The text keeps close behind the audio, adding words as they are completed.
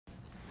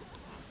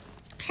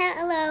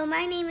Hello,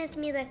 my name is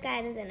Mila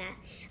Cardenas.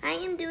 I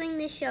am doing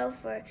this show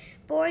for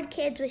bored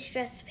kids with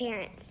stressed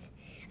parents.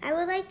 I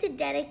would like to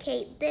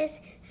dedicate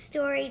this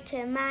story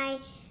to my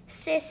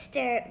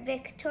sister,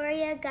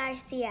 Victoria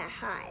Garcia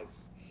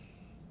Haas.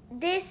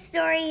 This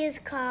story is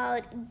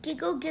called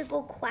Giggle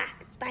Giggle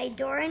Quack by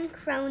Doran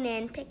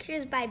Cronin,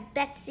 pictures by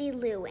Betsy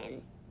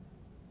Lewin.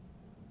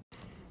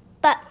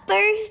 But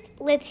first,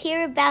 let's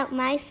hear about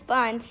my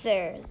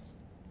sponsors.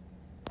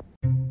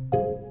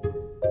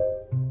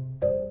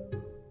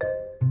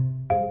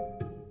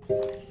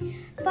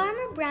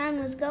 Farmer Brown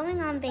was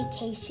going on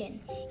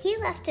vacation. He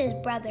left his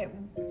brother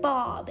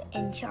Bob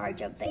in charge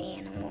of the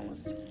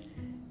animals.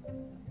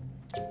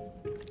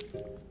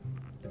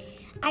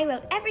 I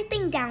wrote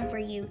everything down for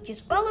you.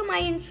 Just follow my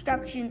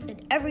instructions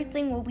and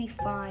everything will be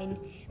fine.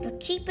 But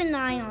keep an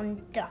eye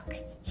on Duck.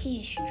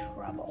 He's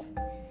trouble.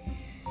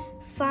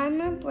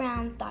 Farmer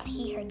Brown thought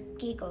he heard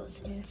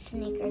giggles and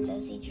snickers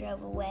as he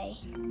drove away,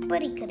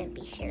 but he couldn't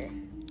be sure.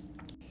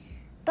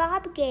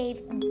 Bob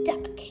gave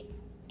Duck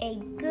a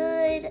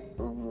good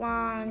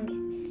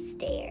long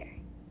stare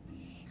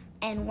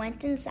and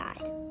went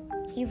inside.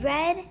 He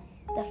read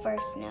the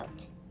first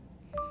note.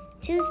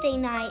 Tuesday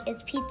night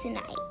is pizza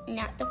night,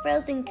 not the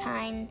frozen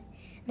kind.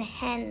 The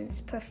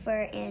hens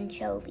prefer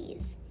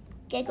anchovies.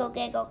 Giggle,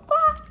 giggle,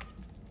 quack.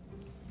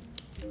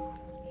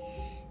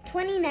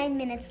 29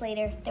 minutes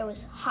later, there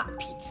was hot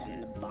pizza in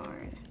the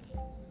barn.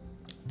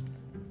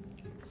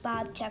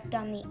 Bob checked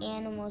on the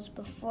animals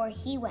before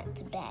he went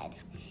to bed.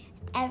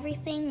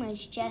 Everything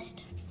was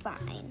just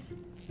fine.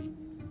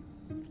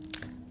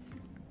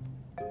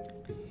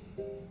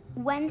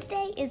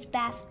 Wednesday is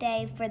bath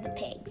day for the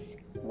pigs.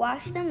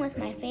 Wash them with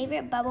my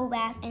favorite bubble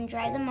bath and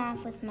dry them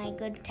off with my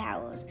good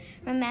towels.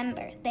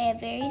 Remember, they have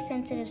very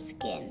sensitive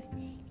skin.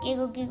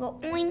 Giggle, giggle,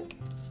 oink.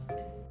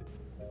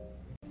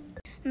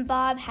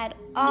 Bob had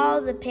all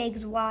the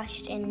pigs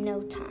washed in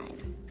no time.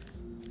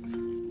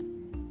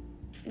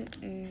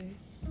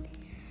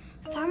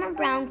 Farmer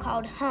Brown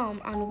called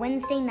home on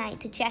Wednesday night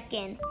to check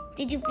in.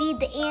 Did you feed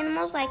the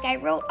animals like I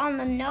wrote on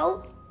the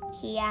note?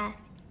 He asked.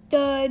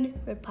 Done,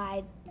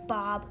 replied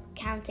Bob,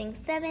 counting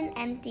 7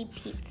 empty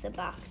pizza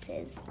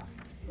boxes.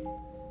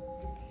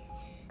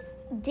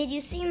 Did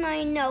you see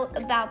my note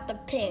about the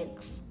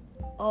pigs?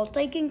 All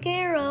taken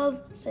care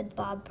of, said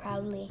Bob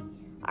proudly.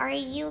 Are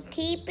you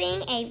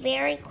keeping a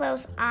very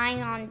close eye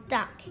on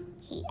Duck?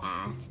 He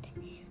asked.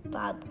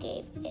 Bob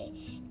gave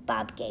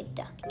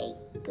Duck a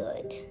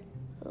good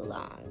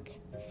long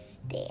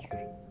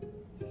stare.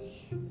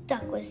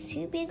 Duck was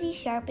too busy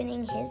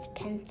sharpening his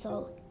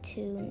pencil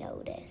to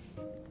notice.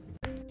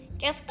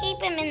 Just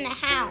keep him in the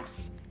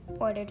house,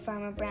 ordered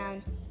Farmer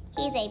Brown.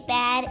 He's a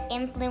bad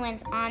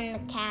influence on the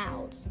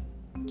cows.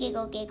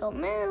 Giggle, giggle,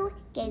 moo.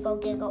 Giggle,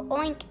 giggle,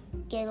 oink.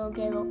 Giggle,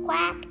 giggle,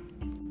 quack.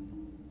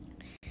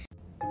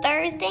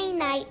 Thursday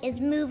night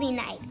is movie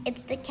night.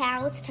 It's the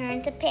cows'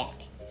 turn to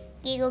pick.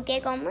 Giggle,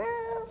 giggle, moo.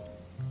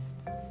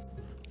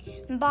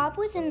 Bob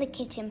was in the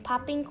kitchen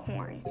popping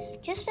corn,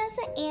 just as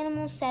the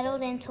animals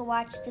settled in to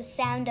watch the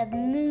sound of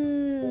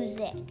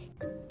music.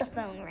 The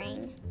phone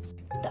rang.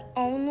 The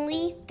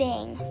only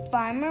thing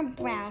Farmer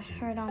Brown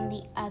heard on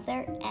the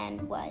other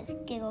end was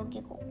giggle,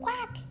 giggle,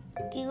 quack,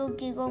 giggle,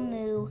 giggle,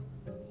 moo,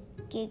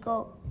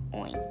 giggle,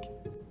 oink.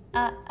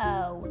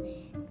 Uh-oh.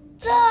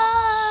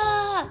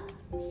 Duck!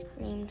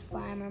 Screamed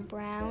Farmer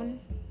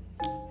Brown.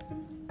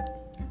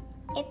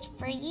 It's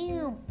for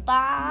you,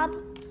 Bob.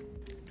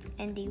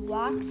 And he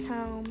walks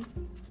home,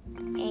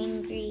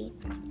 angry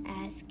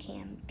as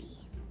can be.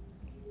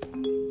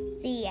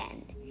 The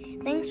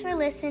end. Thanks for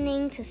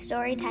listening to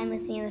Storytime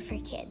with Mila for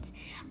Kids.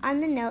 On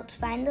the notes,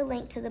 find the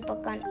link to the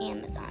book on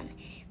Amazon.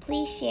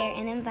 Please share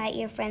and invite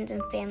your friends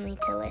and family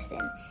to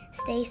listen.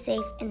 Stay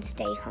safe and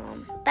stay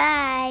home.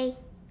 Bye!